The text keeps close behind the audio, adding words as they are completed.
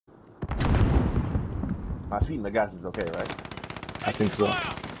I see the gas is okay, right? I think so.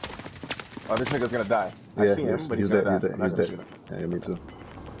 Oh, this nigga's gonna die. I Yeah, see him, but he's he's dead. gonna He's die. dead. I'm not He's gonna dead. shoot him. Yeah, me too.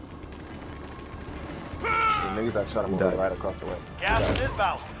 The niggas that shot him He over died. right across the way. Gas is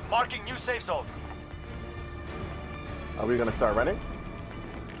inbound. Marking new safe zone. Are we gonna start running?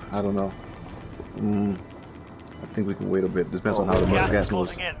 I don't know. I think we can wait a bit. Depends on how the Gas is gas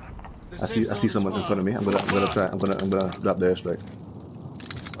moves. closing in. I see someone in front of me. I'm gonna try. I'm gonna drop the airstrike.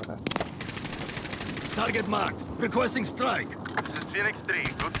 Okay. Target marked. Requesting strike. This is Phoenix 3.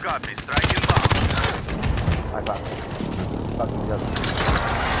 Good copy. Strike inbound. I found him. Fuck him together.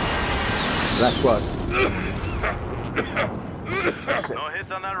 Black squad. No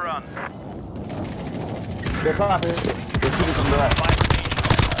hits on that run. They're popping. They're shooting from the left.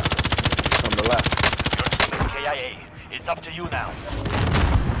 From the left. Your team is KIA. It's up to you now.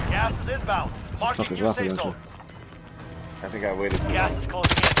 Gas is inbound. Marking Fuck is new rough safe against zone. I think I waited too long. Gas is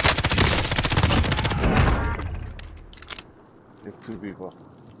closing in. There's two people.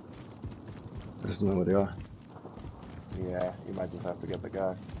 I just don't know where they are. Yeah, you might just have to get the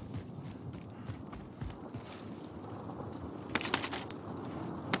guy.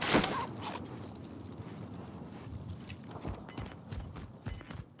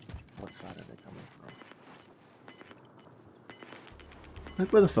 What side are they coming from?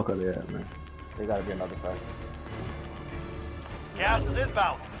 Like, where the fuck are they at, man? They gotta be another side. Gas is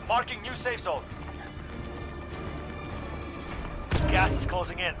inbound. Marking new safe zone. Gas is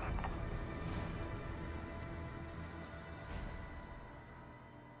closing in.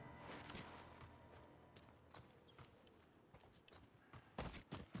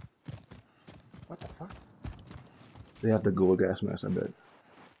 What the fuck? They have the gold gas mask, I bet.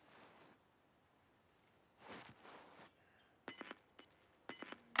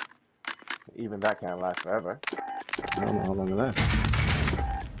 Even that can't last forever. I don't know how long it lasts.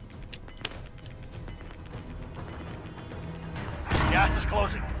 Gas is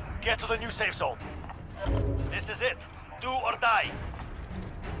closing. Get to the new safe zone. This is it. Do or die.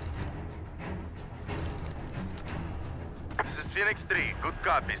 This is Phoenix 3. Good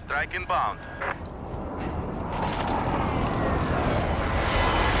copy. Strike inbound.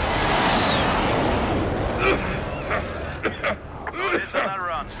 No hits on that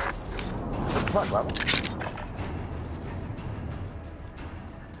run. Fuck, Robert.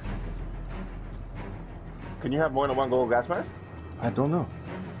 Can you have more than one gold gas mask? I don't know.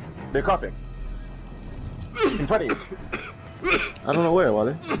 They're coughing. In front of you. I don't know where,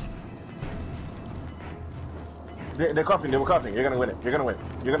 Wally. They're coughing. They were coughing. You're gonna win it. You're gonna win.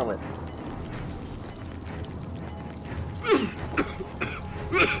 You're gonna win.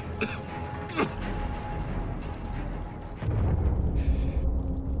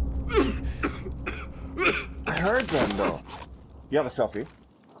 I heard them though. You have a selfie.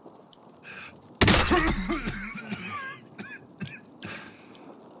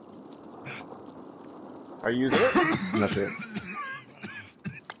 Are you using it? I'm not sure.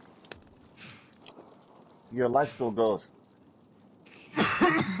 Your life still goes.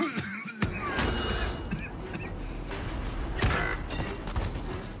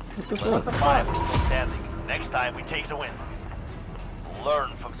 But the five are still standing. Next time we take the win.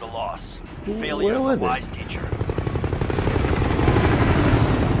 Learn from the loss. Failure is a were they? wise teacher.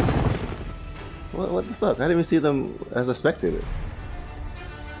 What the fuck? I didn't even see them as a spectator.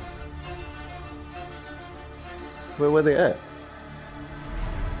 Where were they at?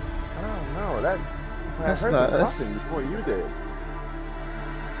 I don't know. I That's heard not- them that's- coughing before you did.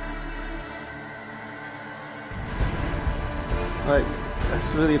 Like,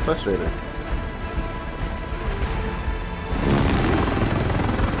 that's really frustrating.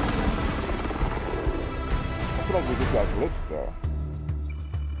 I feel like we just got glitched though.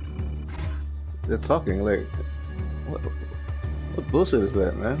 They're talking, like, what bullshit is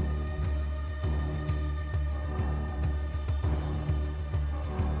that, man?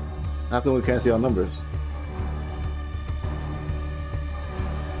 How come we can't see our numbers?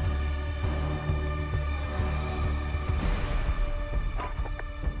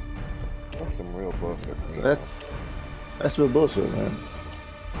 That's some real bullshit. to me. That's real bullshit, man.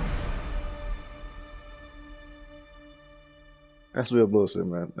 That's real bullshit,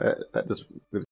 man. That just